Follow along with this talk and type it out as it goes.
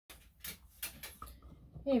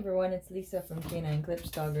Hey everyone, it's Lisa from Canine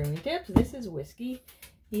Clips Dog Grooming Tips. This is Whiskey.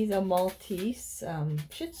 He's a Maltese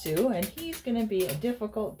Shih Tzu, and he's going to be a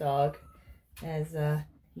difficult dog as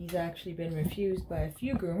he's actually been refused by a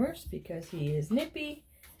few groomers because he is nippy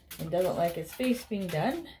and doesn't like his face being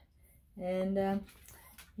done, and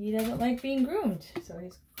he doesn't like being groomed. So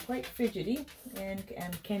he's quite fidgety and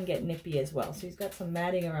can get nippy as well. So he's got some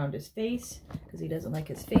matting around his face because he doesn't like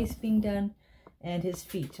his face being done. And his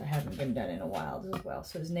feet haven't been done in a while as well,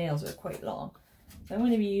 so his nails are quite long. So I'm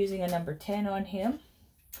going to be using a number 10 on him,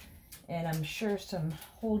 and I'm sure some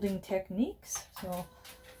holding techniques. So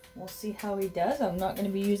we'll see how he does. I'm not going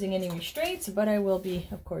to be using any restraints, but I will be,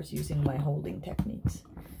 of course, using my holding techniques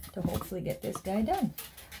to hopefully get this guy done.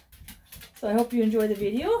 So I hope you enjoy the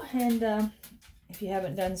video, and if you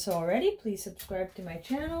haven't done so already, please subscribe to my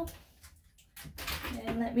channel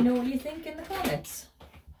and let me know what you think in the comments.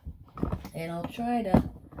 And I'll try to,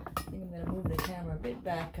 I think I'm going to move the camera a bit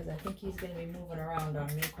back because I think he's going to be moving around on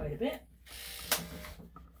me quite a bit.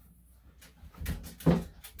 Hang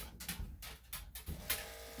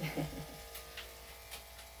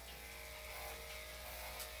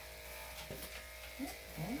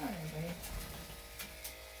on, everybody.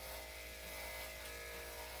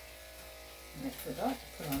 I forgot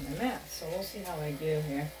to put on the mat, so we'll see how I do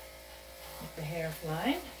here with the hair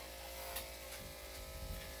flying.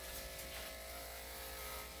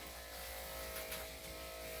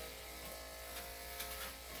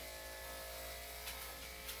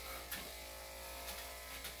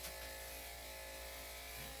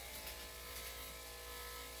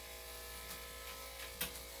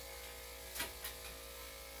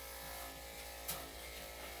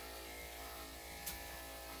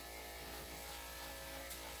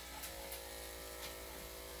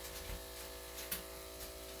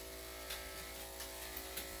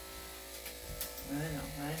 I know.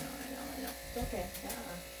 It's okay.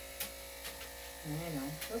 I know.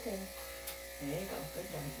 It's okay. There you go. Good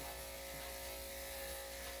boy.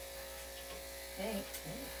 Hey.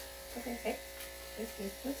 It's okay. Hey. Let's do.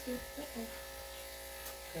 It's okay.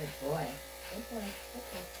 Good boy. Okay.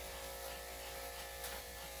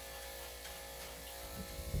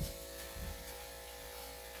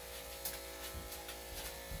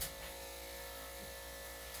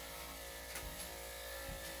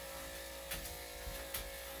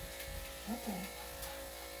 Okay.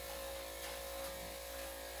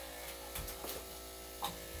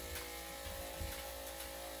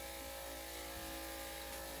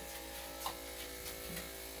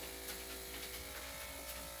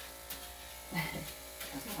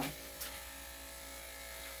 Come on.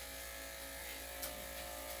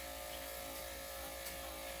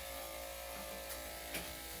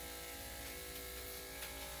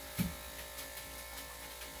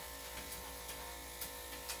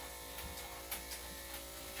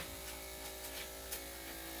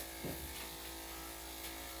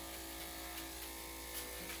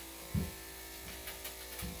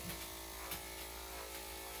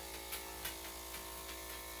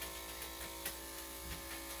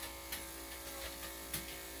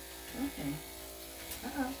 Okay.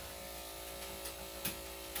 Uh-oh.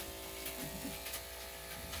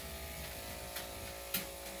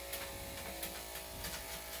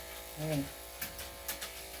 Hey.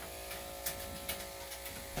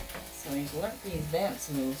 So he's learnt these dance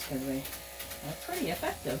moves because they're pretty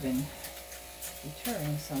effective in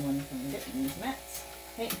deterring someone from getting these mats.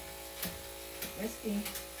 Hey. Whiskey.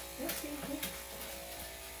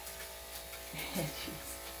 Jeez.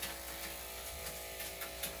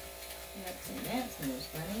 You got some dance moves,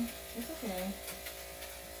 buddy. It's okay.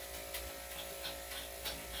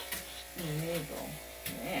 There you go.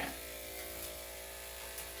 Yeah.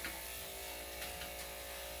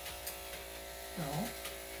 No.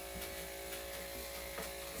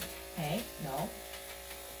 Hey, no.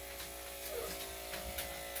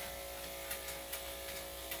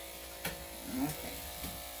 Okay.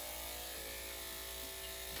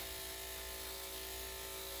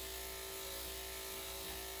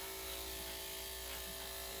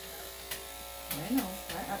 I know.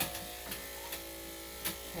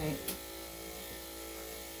 Okay.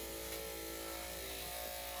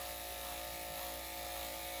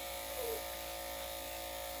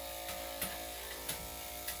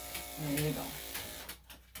 There you go.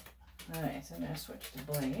 Alright, so I'm going to switch the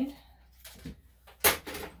blade.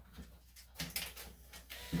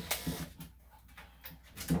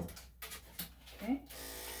 Okay.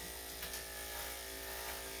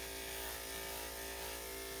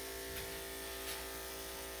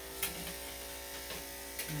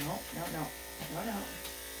 No.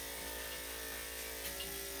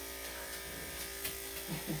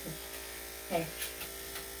 Hey.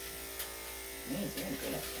 He's very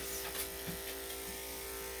good at this.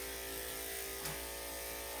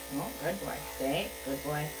 Oh, good boy. Stay. Good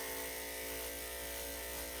boy.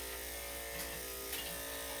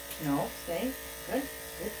 No, stay. Good.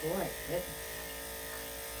 Good boy. Good.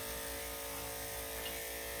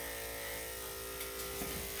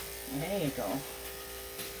 There you go.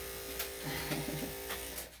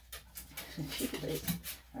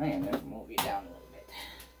 I am going to move you down a little bit.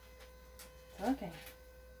 It's okay.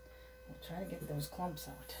 We'll try to get those clumps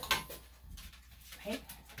out. Right?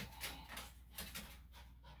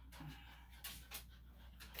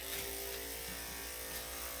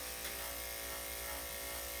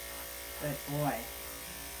 Good boy.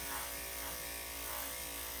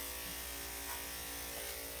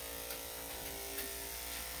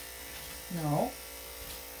 No.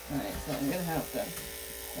 Alright, so I'm going to have to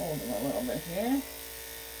hold him a little bit here.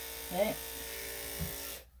 Okay.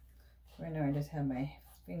 Right now I just have my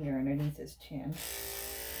finger underneath his chin.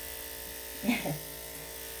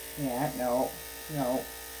 Yeah, no. No.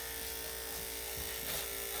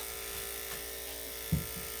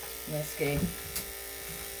 Risky.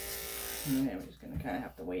 And then we're just going to kind of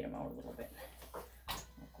have to wait him out a little bit.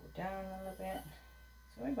 We'll go down a little bit.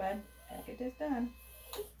 Sorry, bud. Gotta get this done.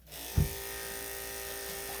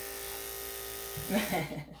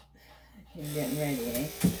 He's getting ready, eh?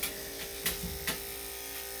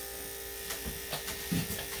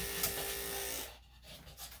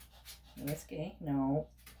 Whiskey? No.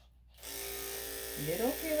 You did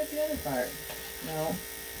okay with the other part. No.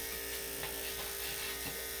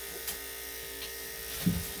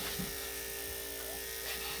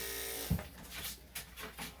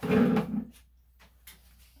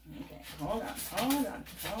 Okay, hold on, hold on,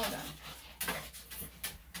 hold on.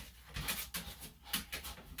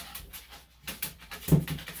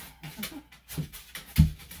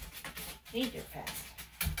 Feed your pet.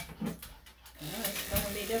 Well, it's going to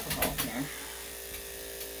be difficult here.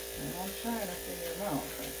 I'm trying to figure him out,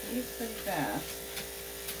 but he's pretty fast.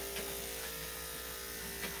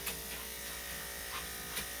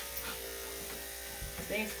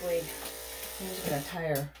 Basically, who's going to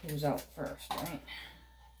tire who's out first, right?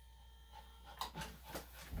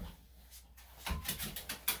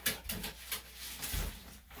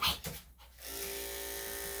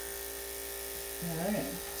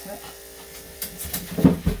 Alright, so.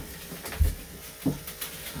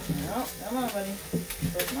 No, come on, buddy.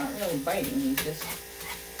 So it's not really biting, he's just.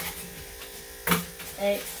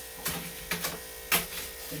 Hey.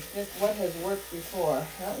 It's just what has worked before.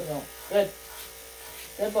 There we go. Good.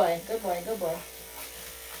 Good boy, good boy, good boy.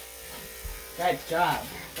 Good job.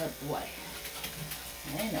 Good boy.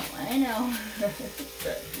 I know, I know.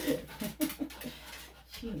 Good.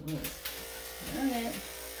 Gee whiz. Alright.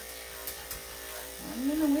 I'm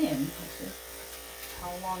gonna win. It's just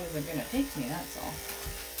how long is it gonna take me, that's all.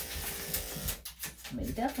 I mean,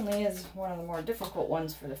 it definitely is one of the more difficult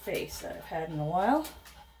ones for the face that I've had in a while.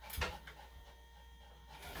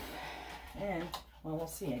 And, well, we'll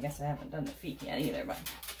see. I guess I haven't done the feet yet either, but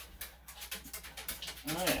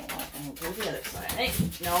I don't want to go to the other side. Hey,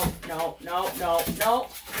 no, no, no, no, no.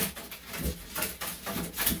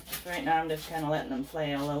 So right now I'm just kind of letting them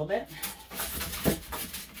play a little bit.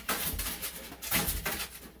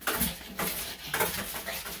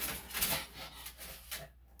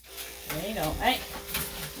 There you go. Hey.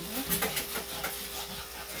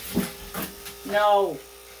 No.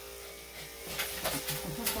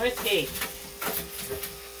 Whiskey.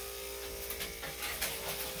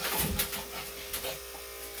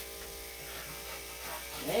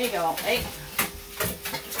 There you go. Hey.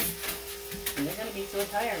 You're going to be so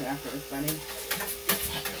tired after this, buddy.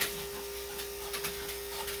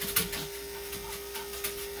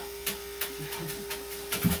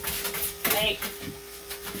 Hey.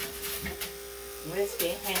 Whiskey.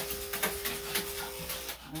 Hey.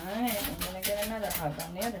 Alright, I'm going to get another hug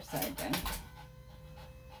on the other side then.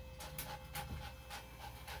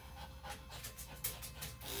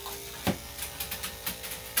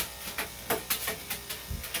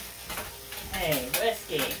 Hey,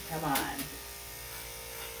 Whiskey, come on.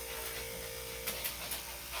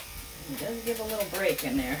 He does give a little break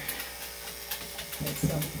in there at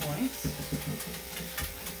some points.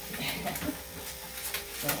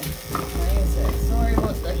 So, like I said, sorry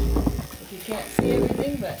about if you can't see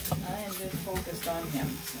everything, but I am just focused on him.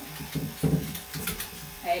 So.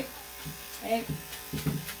 Hey, hey.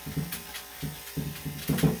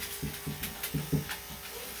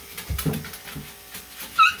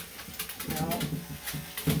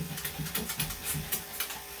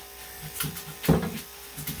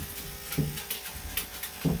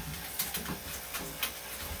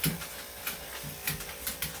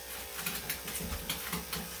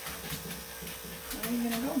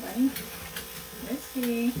 buddy.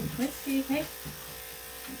 Whiskey, Whiskey, hey.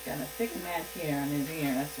 He's got a thick mat here on his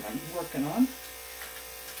ear. That's what I'm working on.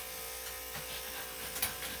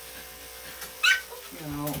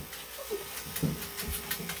 No.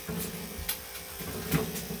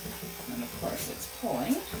 And of course it's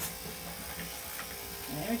pulling.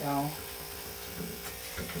 There we go.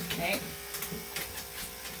 Okay.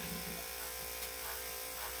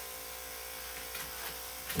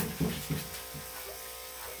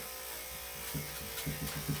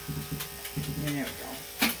 There we go.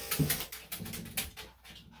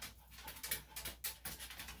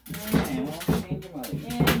 Alright, we'll change them out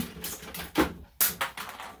again.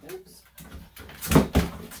 Oops.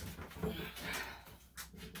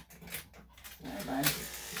 Sorry, bud.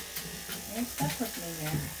 You're stuck with me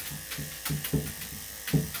here.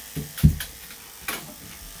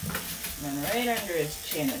 And then right under his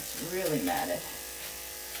chin, it's really matted.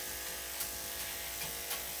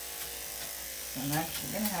 So I'm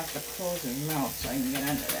actually going to have to close his mouth so I can get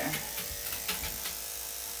under there.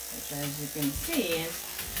 Which, as you can see, is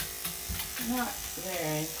not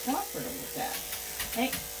very comfortable with that. Hey.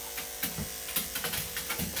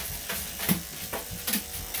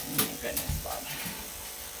 Oh my goodness, Bob.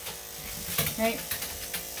 Hey.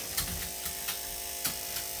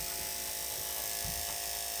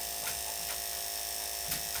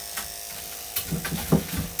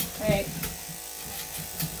 Hey.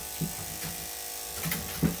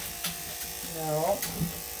 No.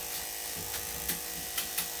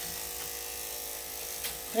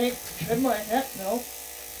 Hey, good boy. Yep, no.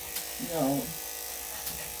 No.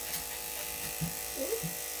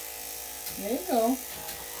 There you go.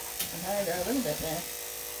 Harder a little bit there.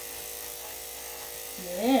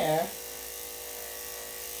 There.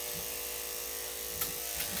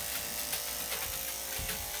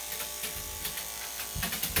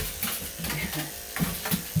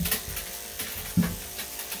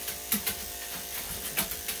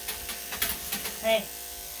 Hey,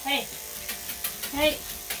 hey, hey.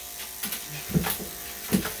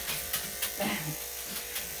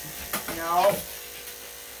 No.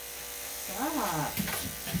 Stop.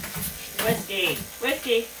 Whiskey,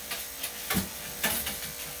 Whiskey.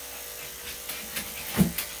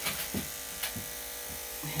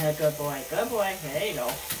 Good boy, good boy. There you go.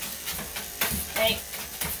 Hey.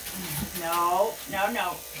 No, no,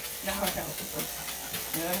 no. No, no.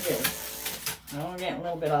 Okay. No, we're getting a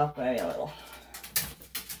little bit off by a little.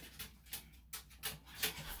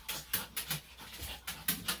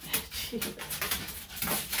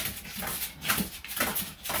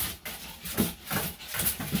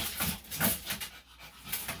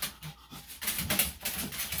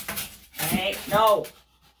 Hey, no.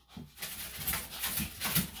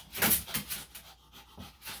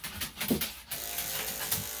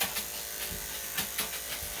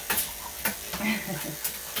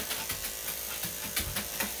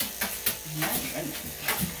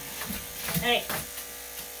 Hey,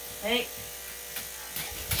 hey.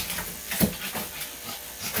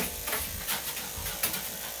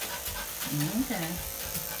 Okay.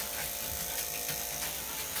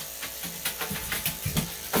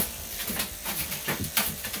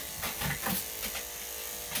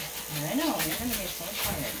 I know, you're going to be so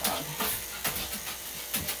tired, dog.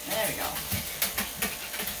 There we go.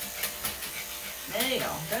 There you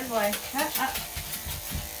go. Good boy. Up.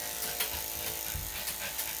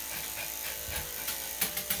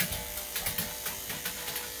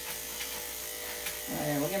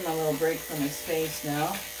 Alright, we'll give him a little break from his face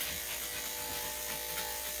now.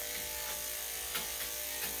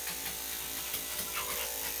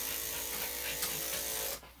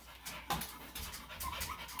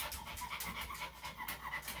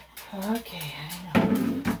 Okay, I know.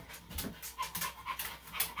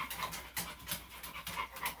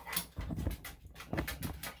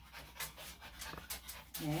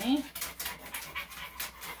 Okay.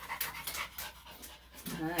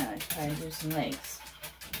 Alright, try to do some legs.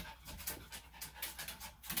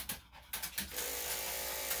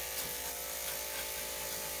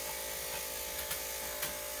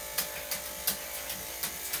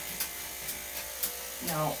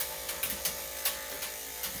 No.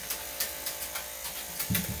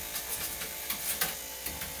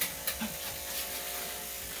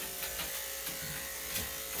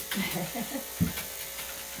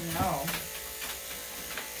 No.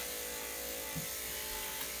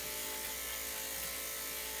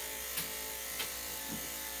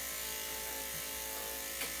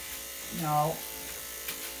 No.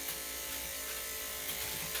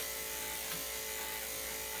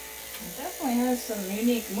 It definitely has some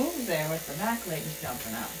unique moves there with the back legs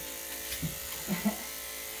jumping out.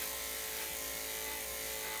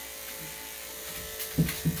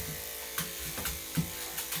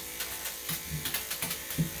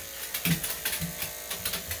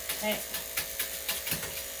 Hey.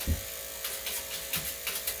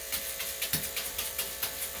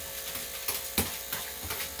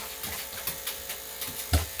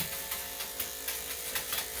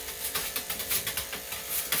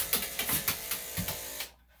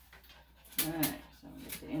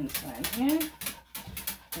 Inside here.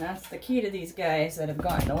 And that's the key to these guys that have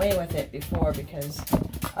gotten away with it before because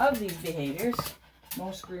of these behaviors.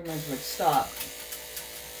 Most groomers would stop.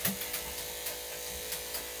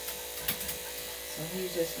 So he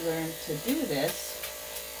just learned to do this,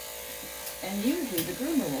 and usually the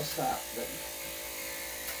groomer will stop. But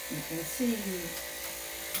you can see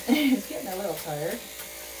he's getting a little tired.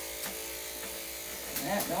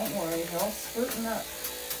 Yeah, don't worry, he'll spurting up.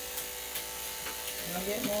 I'll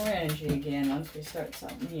get more energy again once we start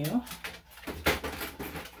something new.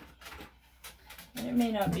 And it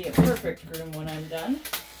may not be a perfect groom when I'm done.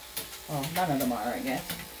 Well, none of them are, I guess.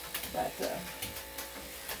 But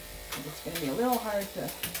it's going to be a little hard to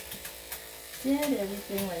get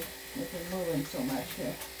everything with him moving so much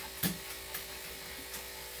here.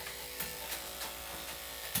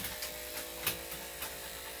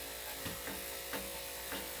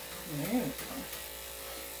 There we go.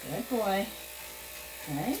 Good boy.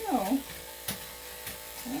 I know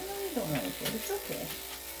you don't like it. It's okay.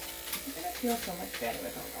 You're going to feel so much better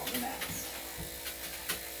without all the mats.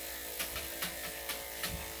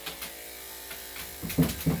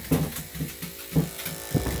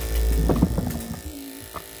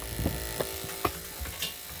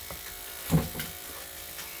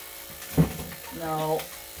 No.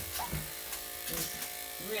 He's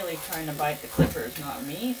really trying to bite the clippers, not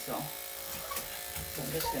me, so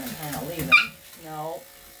I'm just going to kind of leave him. No.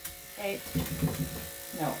 Hey.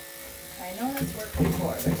 No. I know that's worked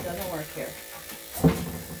before, but it doesn't work here.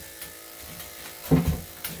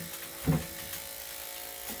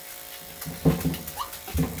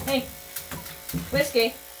 Hey.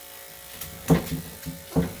 Whiskey.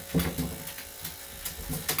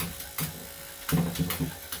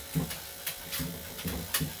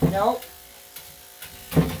 Nope.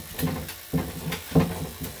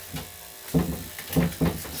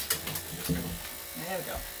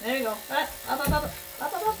 There you go. Up.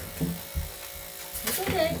 It's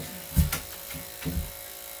okay.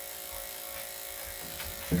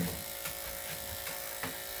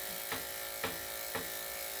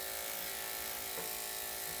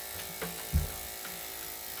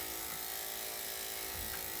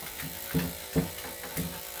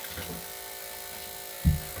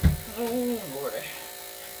 Oh, Lordy.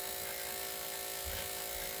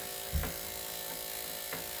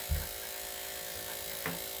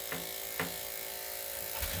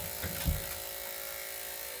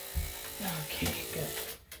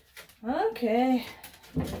 Okay,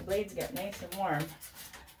 the blades get nice and warm.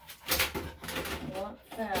 A lot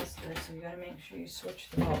faster, so you gotta make sure you switch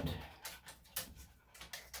them out.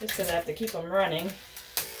 Just because I have to keep them running.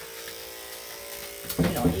 You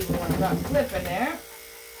know, even when I'm not clipping there.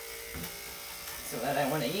 So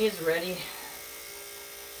that when he is ready,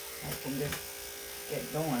 I can just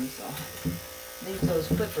get going. So leave those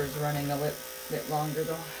clippers running a bit longer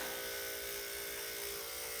though.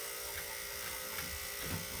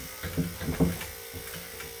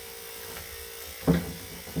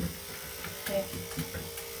 Okay.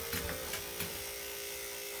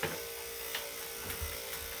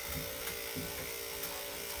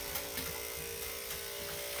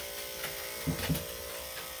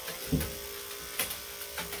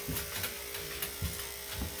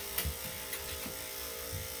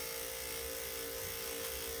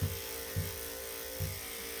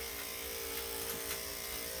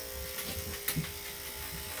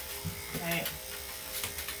 Right.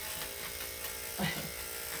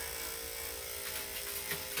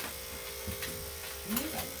 You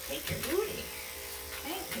gotta take your booty.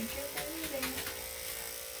 Hey, take your booty.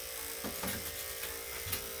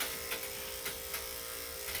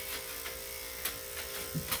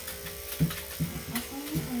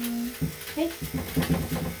 Hey.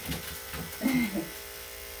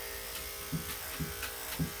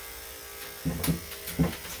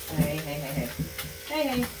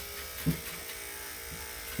 Hey.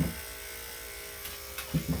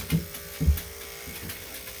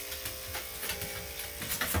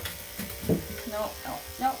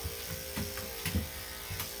 No.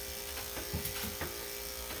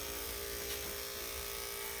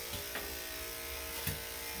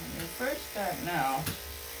 When you first start now,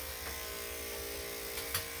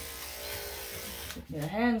 your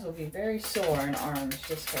hands will be very sore and arms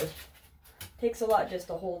just because it takes a lot just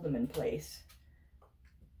to hold them in place.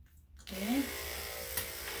 Okay.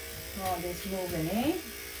 All this moving, eh?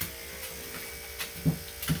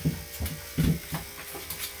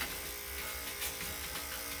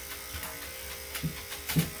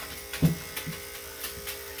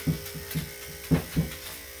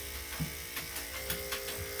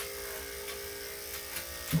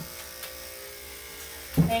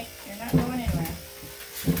 Hey, you're not going anywhere.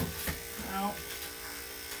 No.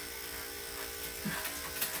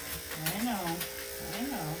 I know. I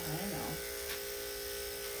know. I know.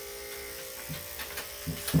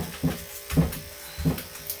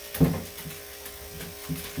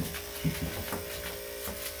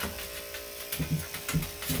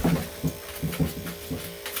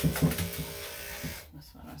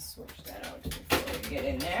 Just want to switch that out before we get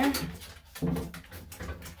in there.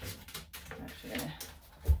 Actually, gonna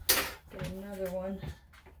get another one.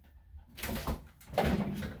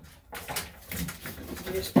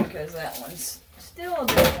 Just because that one's still a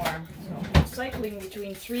bit warm. So I'm cycling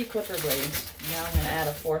between 3 clipper blades. Now I'm going to add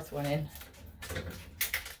a 4th one in.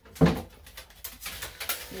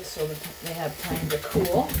 Just so that they have time to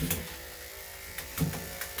cool.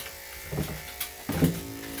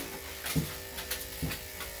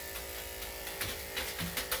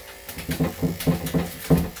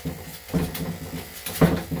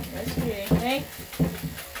 Okay.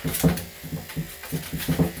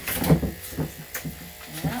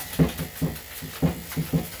 Yeah.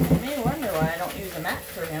 You may wonder why I don't use a mat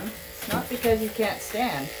for him. It's not because he can't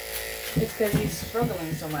stand. It's because he's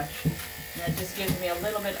struggling so much. And it just gives me a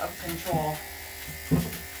little bit of control.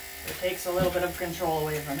 It takes a little bit of control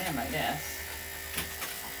away from him, I guess.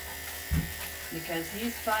 Because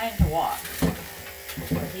he's fine to walk.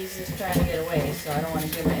 But he's just trying to get away, so I don't want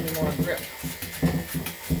to give him any more grip.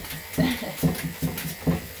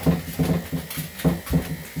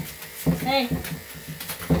 Hey,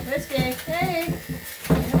 Whiskey, hey!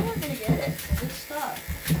 I know we're gonna get it, so just stop.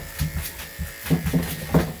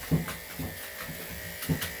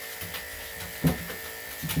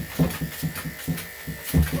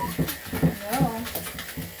 No.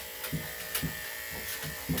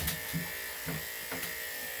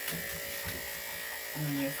 And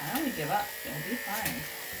when you finally give up, you'll be fine.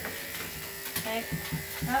 Okay,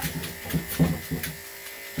 up.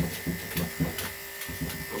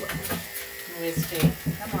 Whiskey,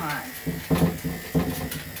 come on.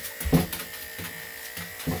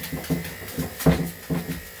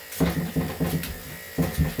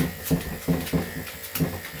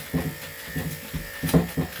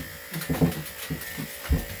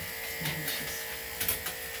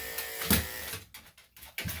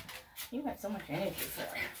 You have so much energy for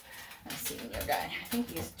a senior guy. I think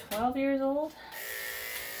he's 12 years old.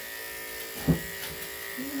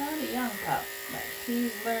 He's not a young pup, but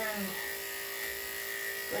he's learned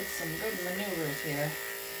some good maneuvers here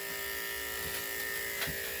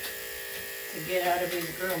to get out of his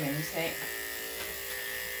groomings, hey?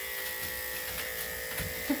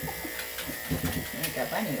 Like a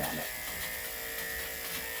bunny rabbit.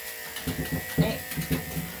 Hey.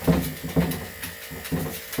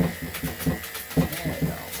 There we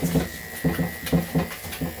go.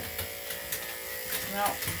 No.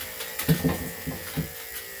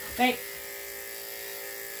 Hey.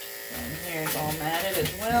 Here's all matted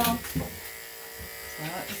as well. So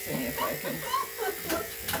let's see if I can.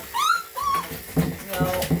 No.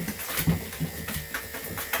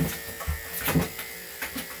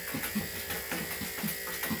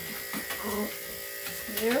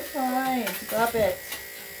 You're fine. Stop it.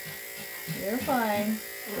 You're fine.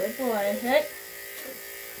 Good boy. Hey.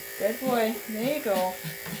 Good boy. There you go.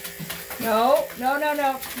 No. No, no,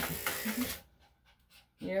 no.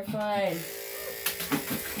 You're fine.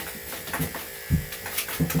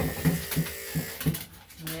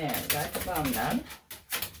 There, got the bum done.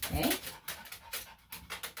 Okay.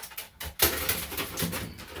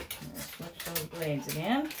 Let's switch those blades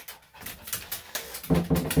again.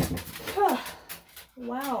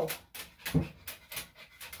 Wow. I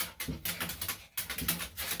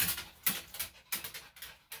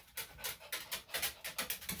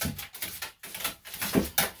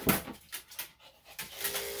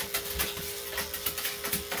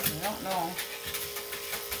don't know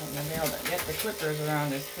if I'm going to be able to get the clippers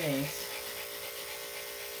around his face.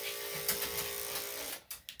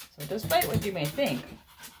 So despite what you may think,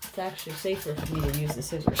 it's actually safer for me to use the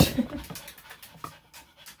scissors.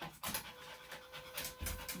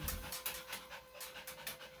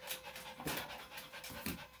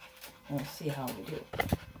 We'll see how we do.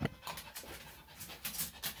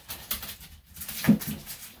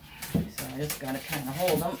 So I just gotta kind of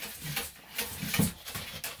hold him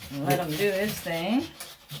and let him do his thing.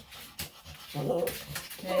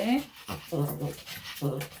 Okay.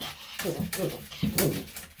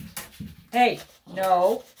 Hey,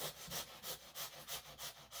 no.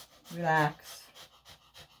 Relax.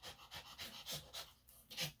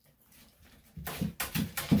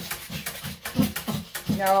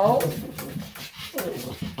 No.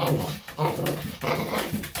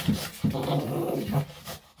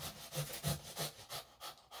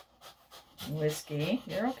 Whiskey.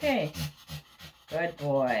 You're okay. Good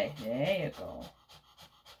boy. There you go.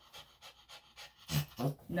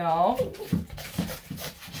 No.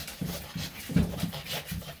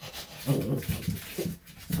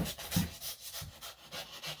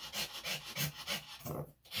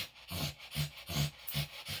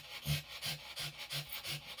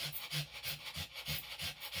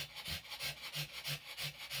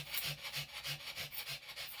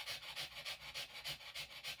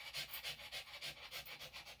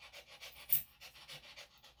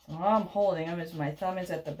 All I'm holding him is my thumb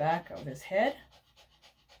is at the back of his head,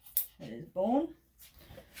 at his bone.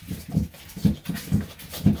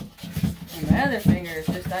 And my other finger is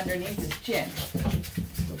just underneath his chin.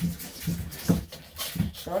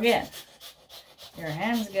 So again, your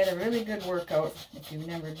hands get a really good workout if you've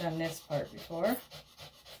never done this part before.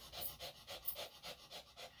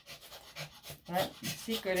 But the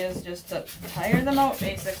secret is just to tire them out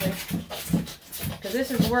basically. Because this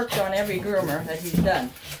has worked on every groomer that he's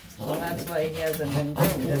done. So that's why he hasn't been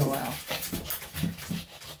groomed in a while.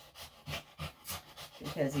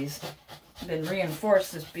 Because he's been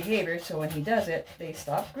reinforced this behavior, so when he does it, they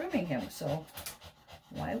stop grooming him. So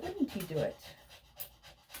why wouldn't he do it?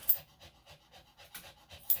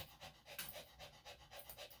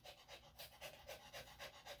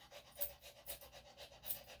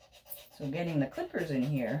 So getting the clippers in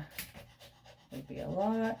here would be a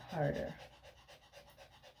lot harder.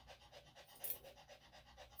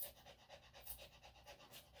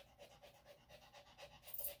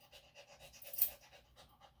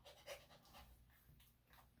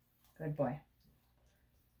 Good boy.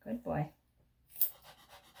 Good boy.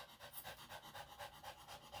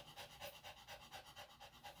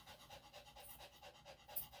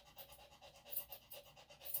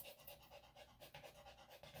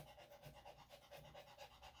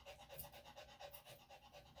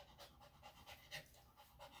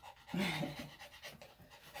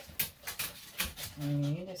 And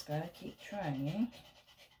you just gotta keep trying, eh?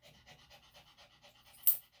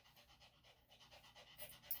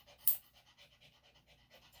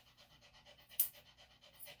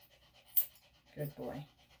 Good boy.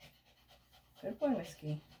 Good boy,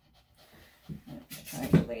 Whiskey. I'm trying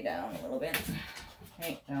to lay down a little bit.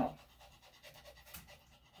 Hey, no.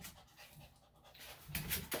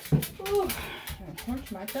 Ooh,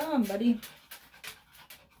 hurts my thumb, buddy.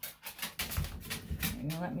 Are you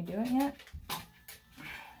gonna let me do it yet?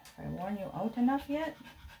 Have I worn you out enough yet?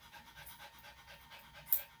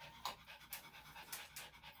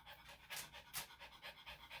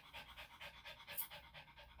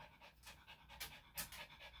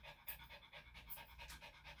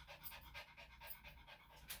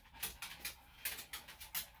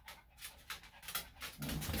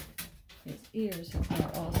 His ears have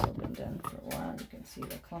not also been done for a while. You can see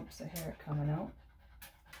the clumps of hair coming out.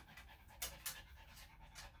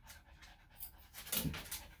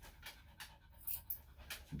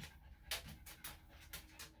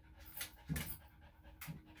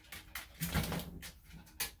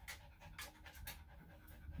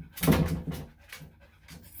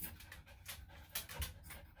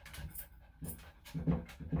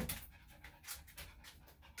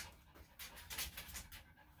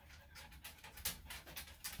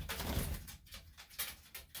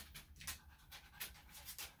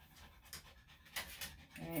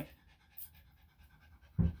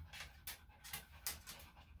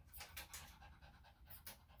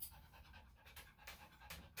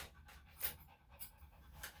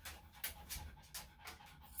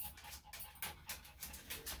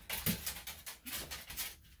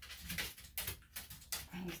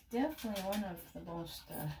 Definitely one of the most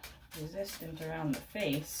resistant around the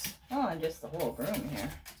face. Oh, and just the whole groom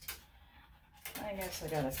here. I guess I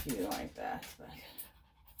got a few like that, but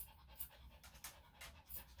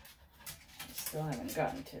I still haven't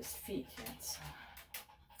gotten to his feet yet. So.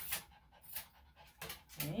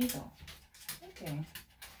 There you go. Okay.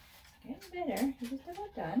 Getting better. You're just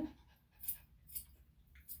about done.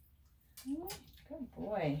 Good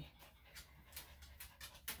boy.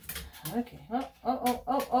 Okay. Oh.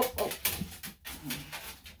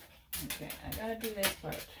 Okay, I gotta do this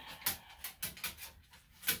part.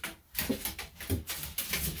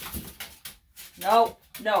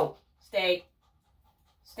 No. Stay.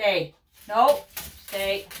 No.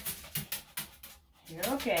 Stay. You're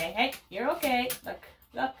okay. Hey, you're okay. Look.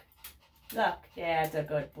 Dad's a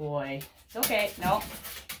good boy. It's okay. No.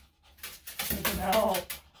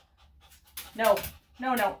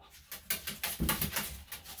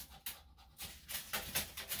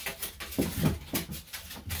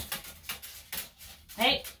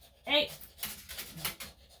 Hey.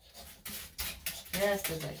 Just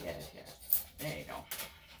as I get it here. There you go.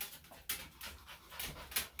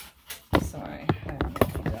 Sorry, I don't know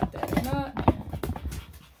if you got that or not.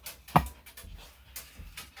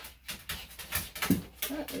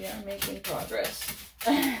 But we are making progress.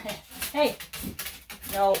 Hey!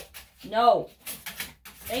 No! No!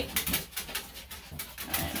 Hey!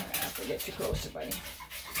 I'm gonna have to get you closer, buddy.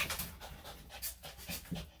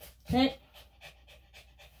 Hey!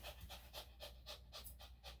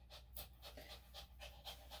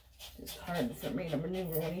 It's hard for me to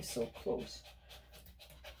maneuver when he's so close.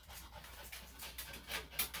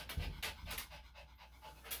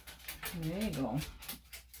 There you go.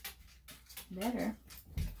 Better.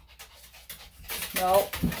 No.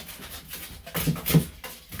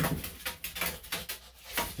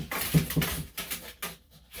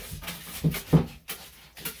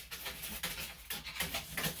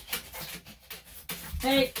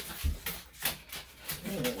 Hey.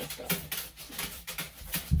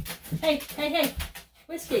 Hey, hey, hey.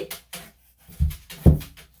 Whiskey.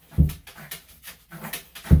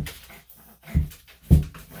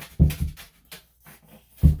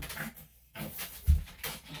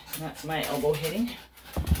 That's my elbow hitting.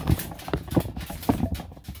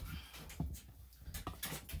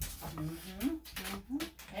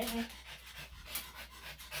 Hey, hey.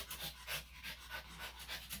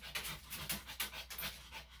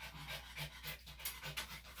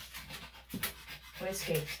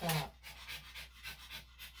 Whiskey, stop.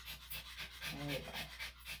 There you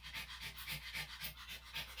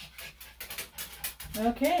go.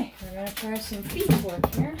 Okay, we're going to try some feet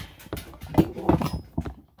work here.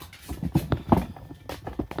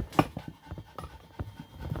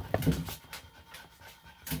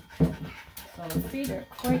 So the feet are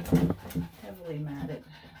quite heavily matted.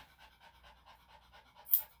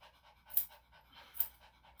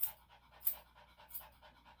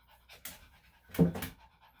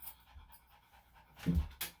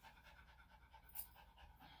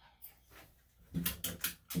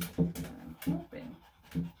 I'm hoping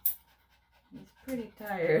he's pretty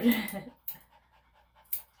tired. And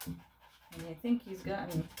I think he's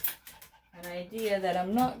gotten an idea that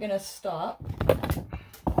I'm not going to stop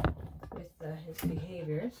with his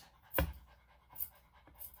behaviors. So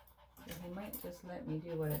he might just let me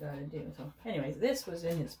do what I got to do. So anyways, this was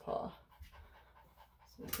in his paw.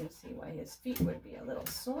 So you can see why his feet would be a little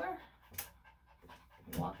sore.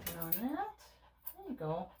 Walking on that. There you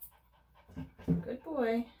go. Good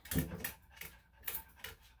boy.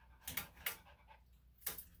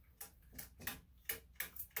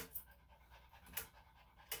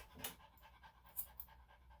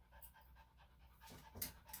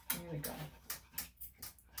 There we go.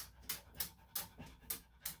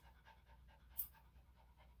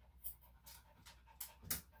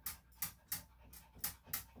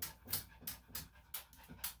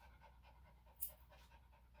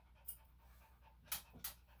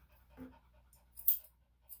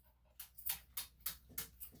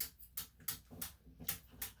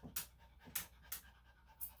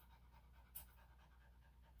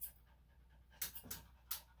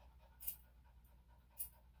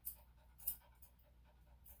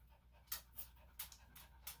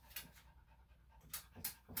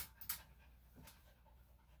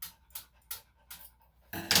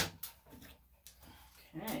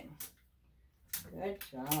 Okay, good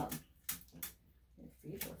job. Your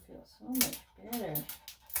feet will feel so much better.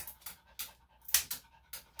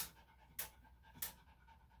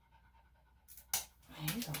 There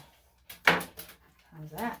you go.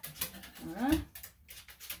 How's that? Huh?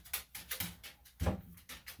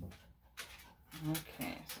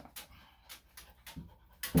 Okay, so.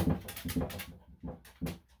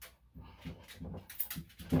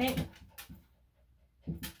 Hey.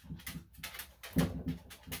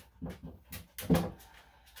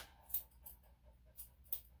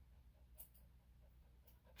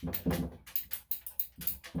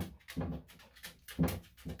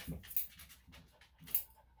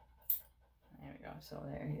 So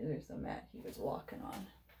there's the mat he was walking on.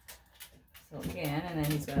 So again, and then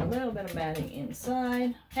he's got a little bit of matting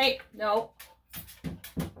inside. Hey, no.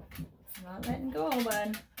 I'm not letting go,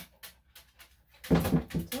 bud.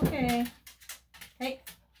 It's okay. Hey,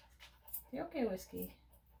 you're okay, Whiskey.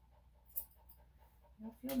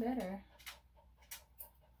 You'll feel better.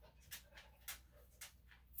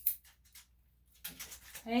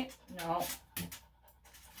 Hey, no.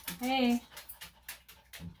 Hey.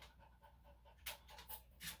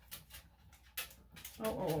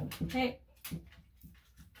 Oh, hey. I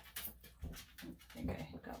think I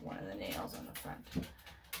got one of the nails on the front.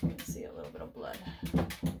 You can see a little bit of blood on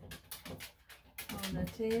the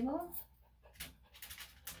table.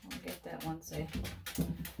 I'll get that once I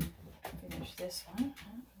finish this one.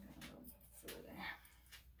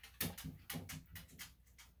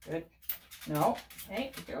 Good. No.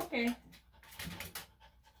 Hey, you're okay.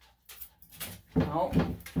 No.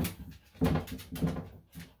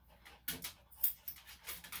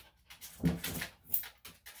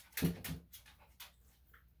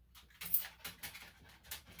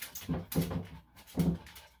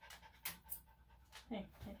 Hey,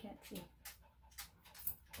 I can't see.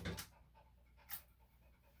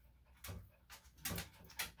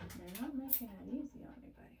 You're not making it easy on me,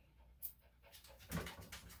 buddy.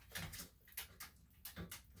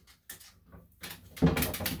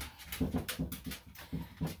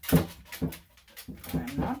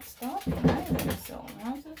 I'm not stopping either, so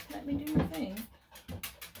now just let me do my thing.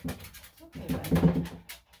 It's okay, buddy.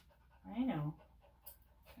 I know.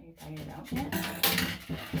 Are you tired out yet?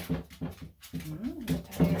 You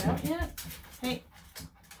tired out yet? Hey.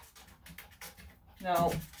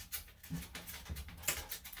 No.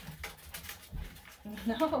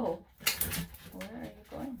 No. Where are you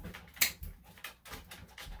going?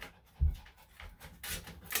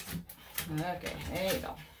 Okay, there you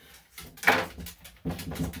go.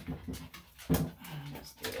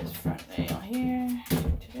 Let's do this front nail here.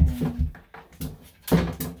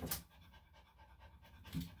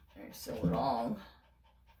 They're so long.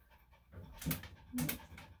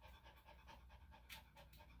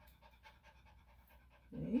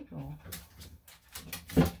 There you go.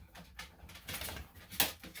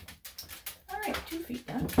 All right, 2 feet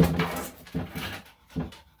done.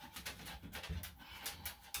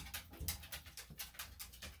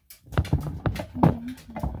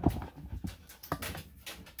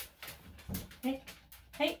 Hey,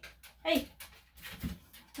 hey, hey.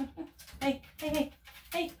 Hey, hey, hey,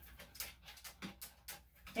 hey.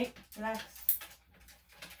 Hey, relax.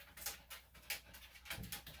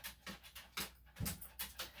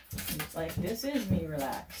 It's like this is me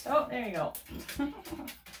relaxed. Oh, there you go.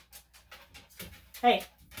 Hey,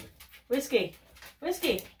 Whiskey,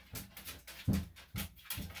 Whiskey.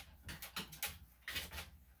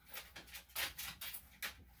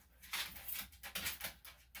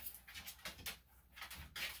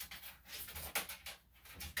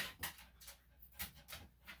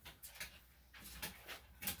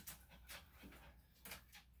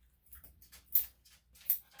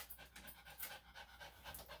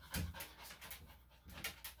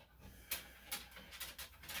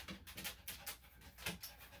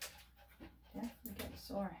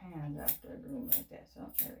 Sore hands after a groom like this.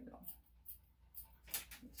 Oh, there we go.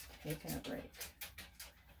 Just taking a break.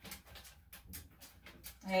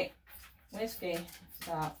 Hey, Whiskey,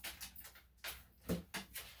 stop. Oh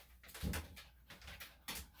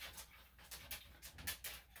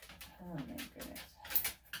my goodness.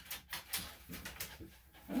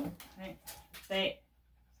 Oh, hey, stay,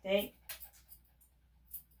 stay.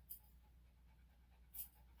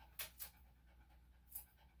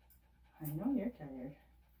 I know you're tired.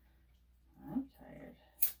 I'm tired.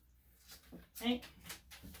 Hey.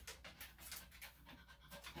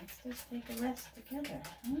 Let's just take a rest together,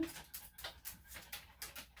 huh?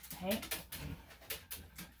 Hey.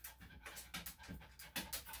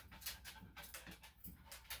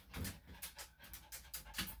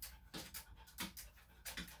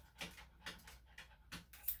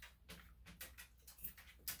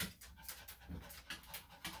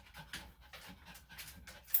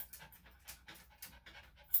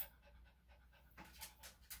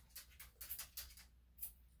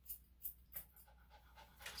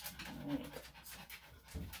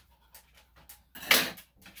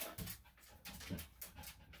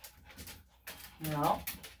 No.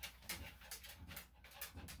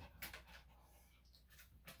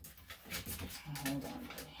 Hold on,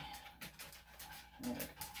 buddy. There we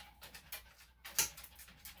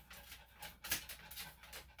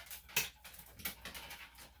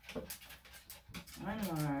go. One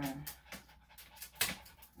more.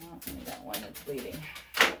 Oh, we got one that's bleeding.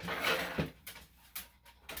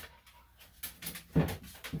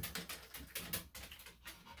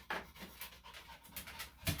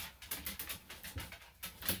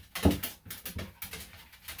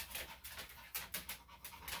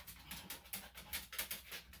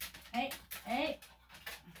 Hey, hey.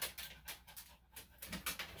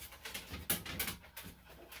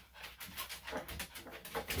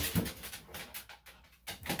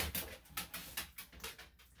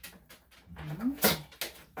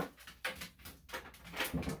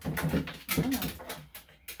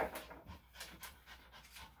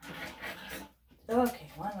 Okay,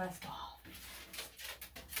 one last ball.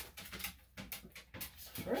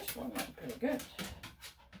 First one went pretty good.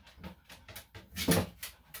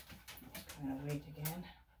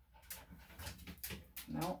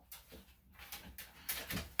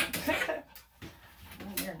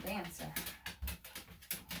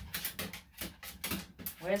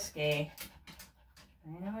 Whiskey. I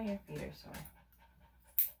know your feet are sore.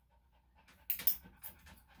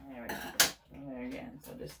 There we go. There again.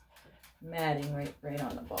 So just matting right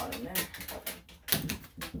on the bottom there.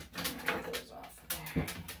 That goes off there.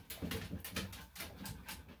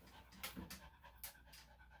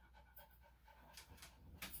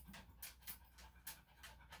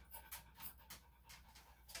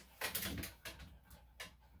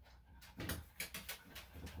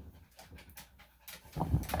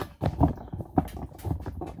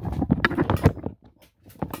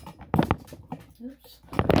 Oops.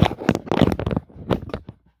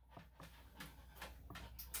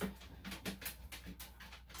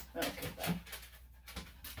 Okay, bye.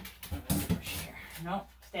 Push here. No,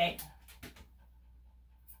 stay.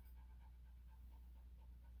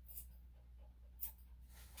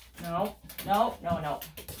 No, no, no, no.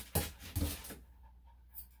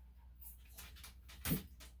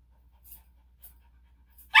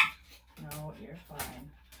 No, you're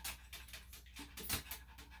fine.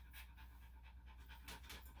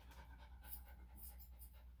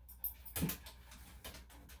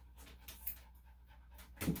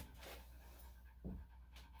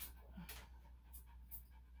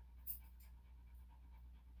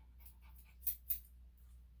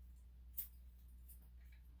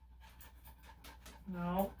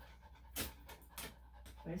 No.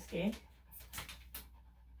 Whiskey.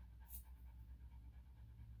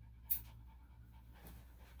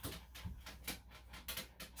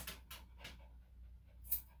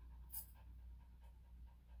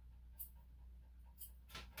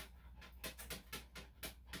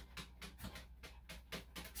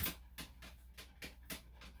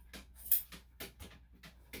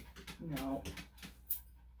 No.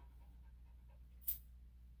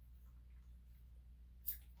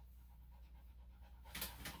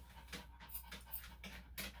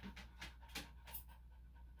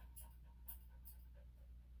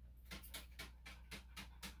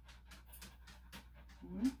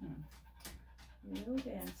 Little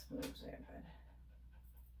dance moves there, bud.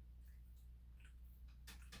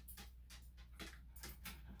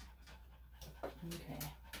 Okay.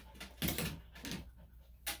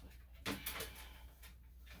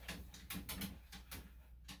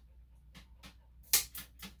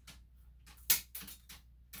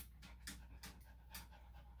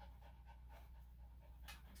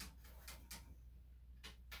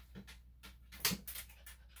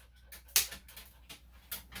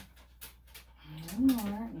 One more,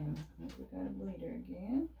 and I think we got a bleeder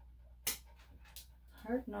again.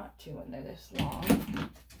 Hard not to when they're this long.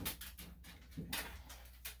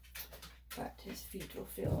 But his feet will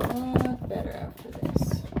feel a lot better after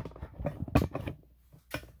this.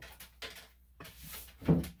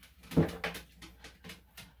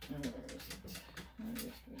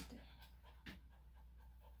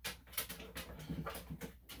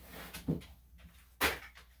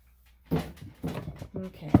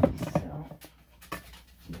 Okay, so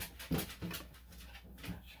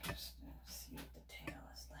just see what the tail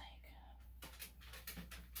is like.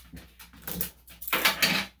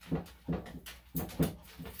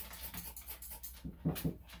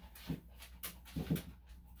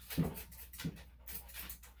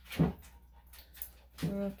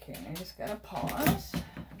 Okay, I just gotta pause.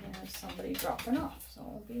 There's somebody dropping off, so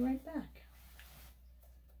I'll be right back.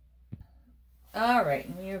 All right,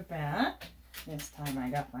 and we are back. This time I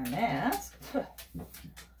got my mask.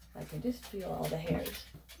 I can just feel all the hairs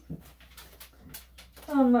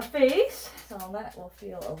on my face, so that will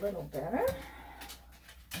feel a little better.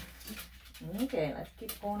 Okay, let's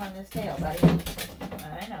keep going on this tail, buddy.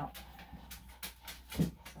 I know. So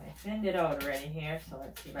I thinned it out already here, so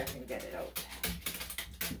let's see if I can get it out.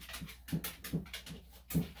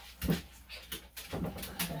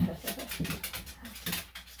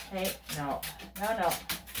 Hey, no, no, no.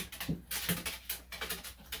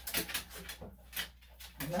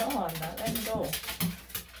 No, I'm not letting go.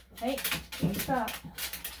 Hey, you stop.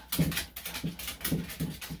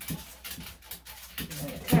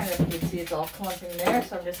 Kind of, you see it's all clumping there,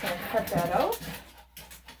 so I'm just going to cut that out.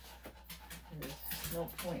 There's no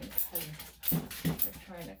point in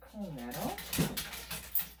trying to comb that out.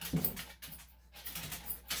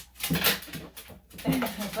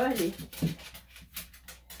 Buddy,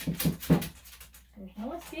 there's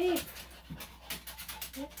no escape.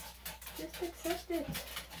 Just accept it.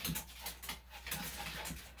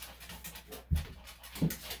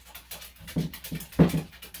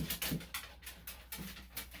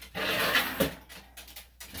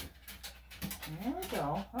 There we go.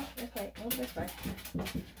 Oh, this way. Oh, this way.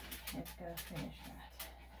 Let's go finish that.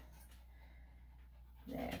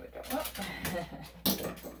 There we go. Oh.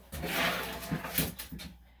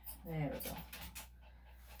 There we go.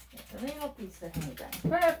 Just a little piece of honey bun.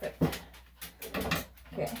 Perfect.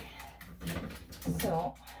 Okay.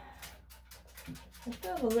 So, I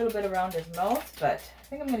still have a little bit around his mouth, but I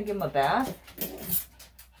think I'm going to give him a bath.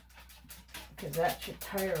 Because that should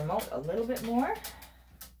tire him out a little bit more.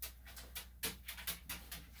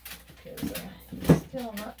 Because he's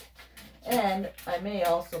still not. And I may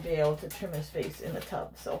also be able to trim his face in the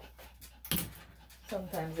tub. So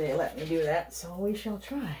sometimes they let me do that. So we shall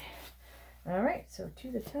try. Alright, so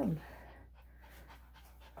to the tub.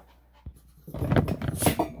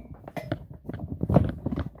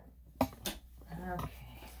 Okay.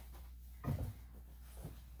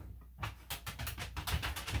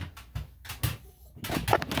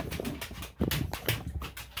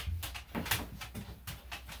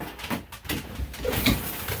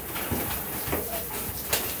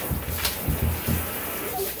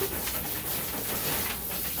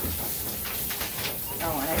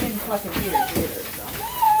 Oh, and I didn't pluck his ears either, so.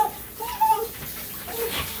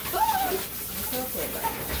 It's okay,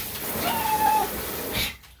 buddy.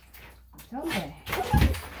 It's okay.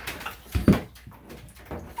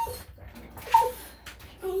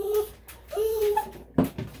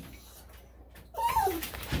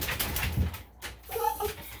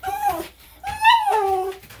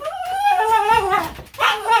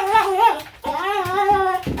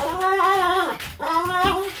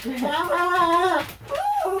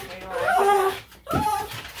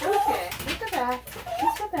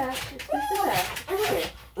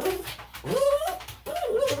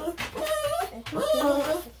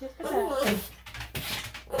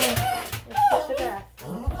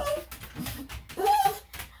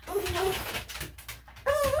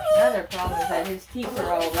 Another problem is that his teeth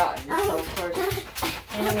are all rotten, so of course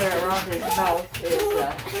anywhere around his mouth is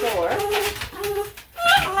sore.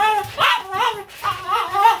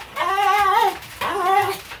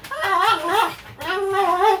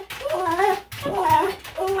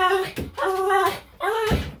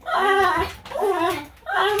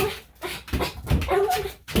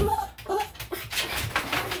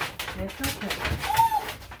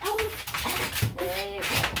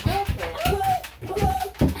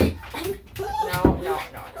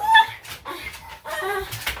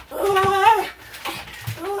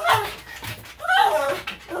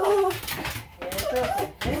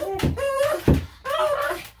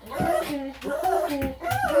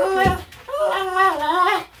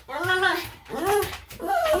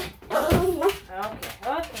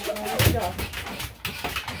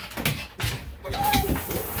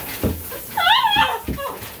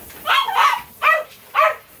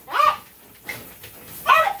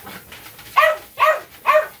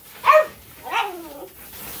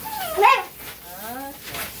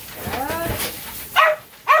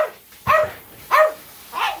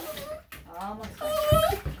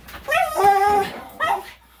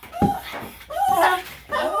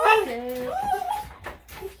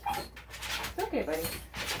 Okay, buddy.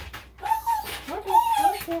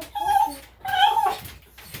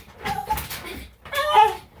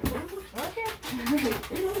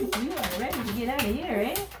 You are ready to get out of here,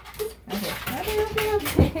 eh? Okay.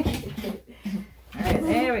 Alright,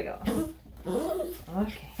 there we go.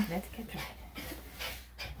 Okay, let's get tried.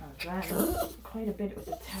 I'll dry quite a bit with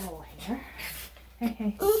the towel here.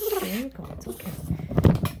 Hey, there you go. It's okay.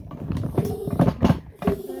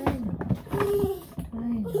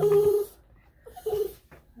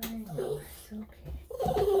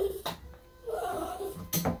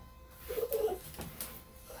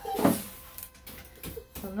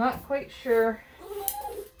 I'm not quite sure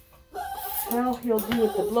how he'll do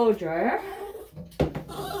with the blow dryer.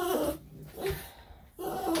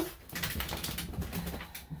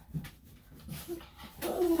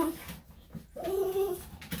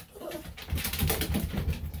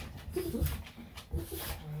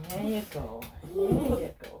 There you go. There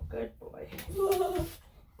you go. Good boy.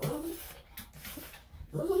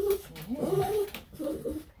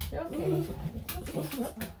 Yeah. Okay.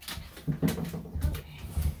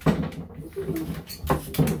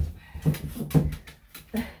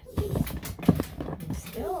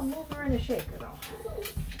 Still a mover and a shaker though.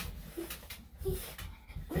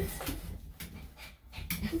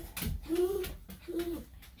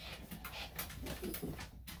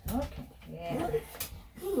 Okay, yeah.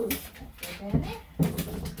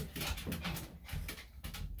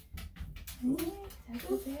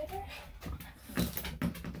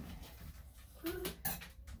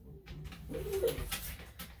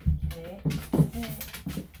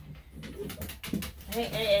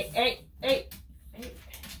 Hey.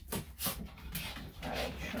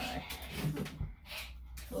 I'll try.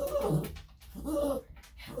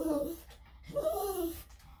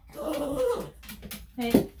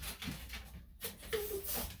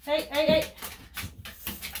 Hey, hey, hey.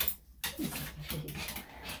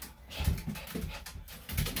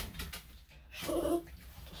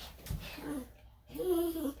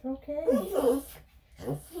 Okay.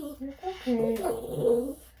 It's okay. I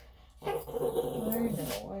know.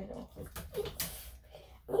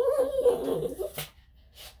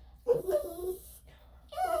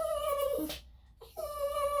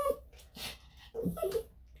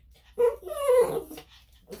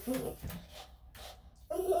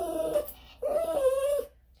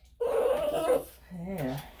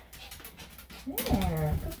 There.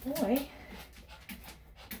 There. Good boy.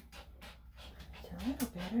 It's a little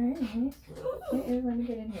better anyways. Hey, let me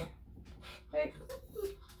get in here. Hey.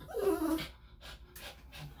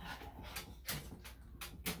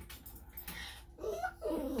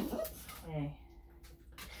 Hey.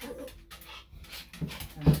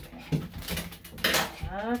 Okay.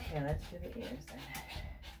 Okay, let's do the ears then.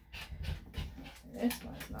 This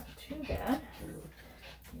one's not too bad.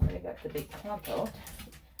 You already got the big clump out.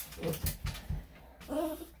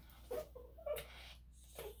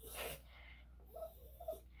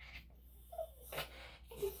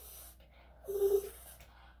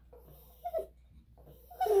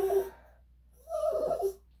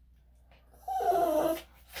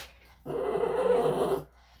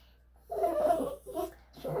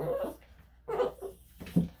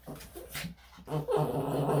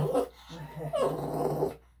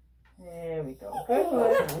 There we go. Good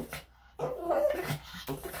boy.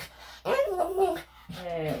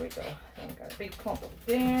 There we go. Then got a big clump up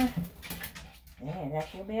there. Yeah, that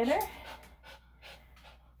feel better?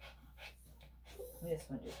 This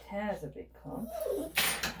one just has a big clump.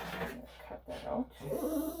 I'm gonna cut that out.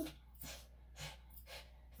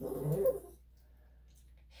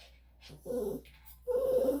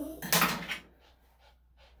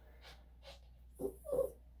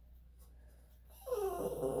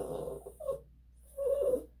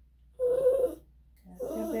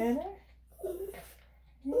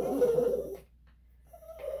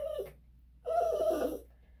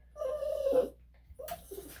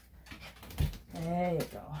 There you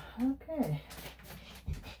go. Okay.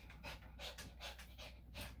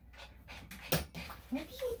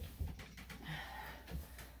 Oops.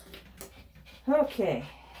 Okay.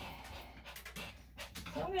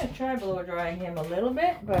 So I'm going to try blow drying him a little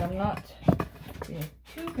bit, but I'm not being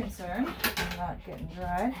too concerned. I'm not getting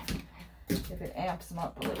dried if it amps him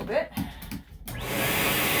up a little bit.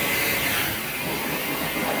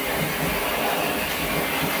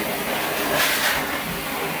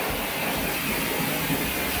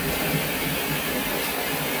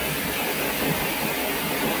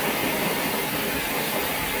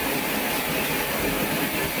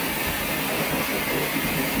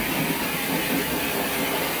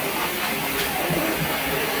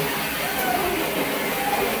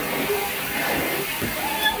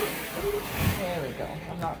 There we go.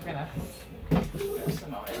 I'm not gonna mess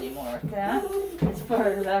him out anymore with that. This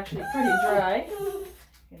part is actually pretty dry,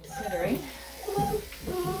 considering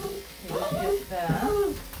it was just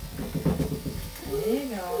that. There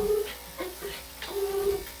you go.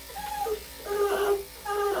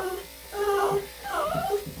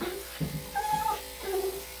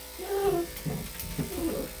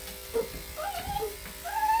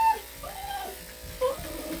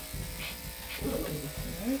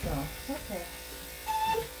 There you go. Okay.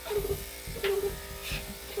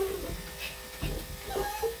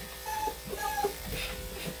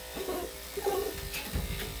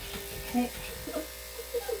 Hey.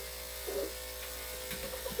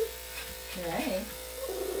 Hey.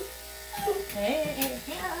 Hey.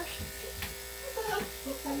 Yeah.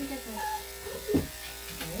 Let me get that.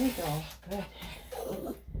 There you go. Good.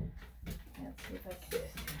 Let's see if I can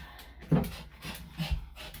just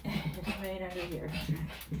it's right under here.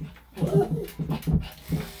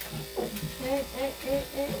 Hey, hey, hey,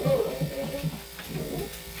 hey, hey, hey, hey.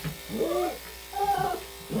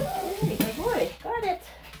 Hey, good boy. Got it.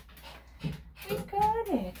 We got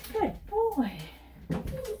it. Good boy.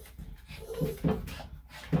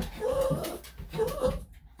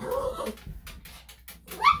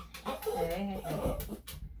 Hey, hey, hey.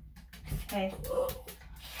 Hey.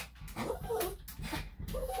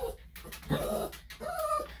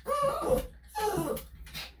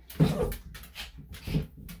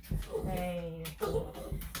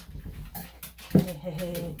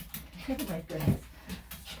 Hey. Oh my goodness.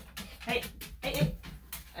 Hey, hey, hey.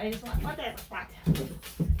 I just want that spot.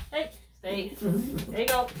 Hey, stay. There you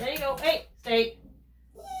go. There you go. Hey, stay.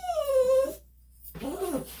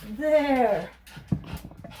 There.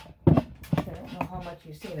 I don't know how much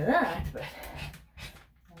you've seen of that, but I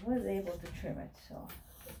was able to trim it, so.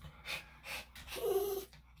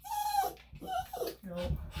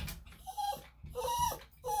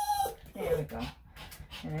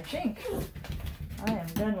 think I am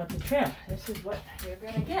done with the trim. This is what you're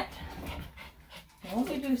going to get. I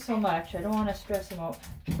only do so much. I don't want to stress him out.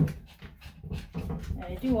 And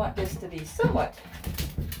I do want this to be somewhat,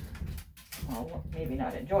 well, maybe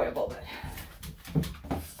not enjoyable, but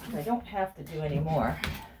I don't have to do any more.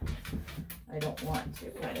 I don't want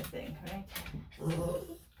to, kind of thing, right?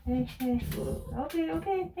 Hey, hey. Okay,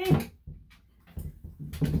 okay, hey.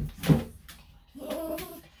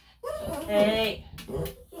 Hey.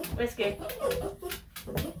 Whiskey.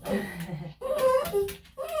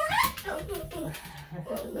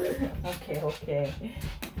 Okay.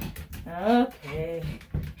 Okay.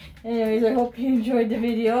 Anyways, I hope you enjoyed the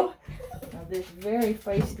video of this very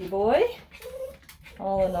feisty boy.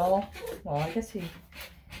 All in all, well, I guess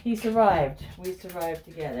he survived. We survived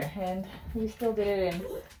together, and we still did it in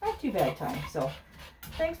not too bad time. So,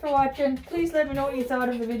 thanks for watching. Please let me know what you thought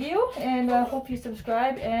of the video, and hope you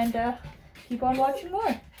subscribe and keep on watching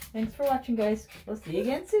more. Thanks for watching, guys. We'll see you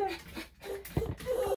again soon.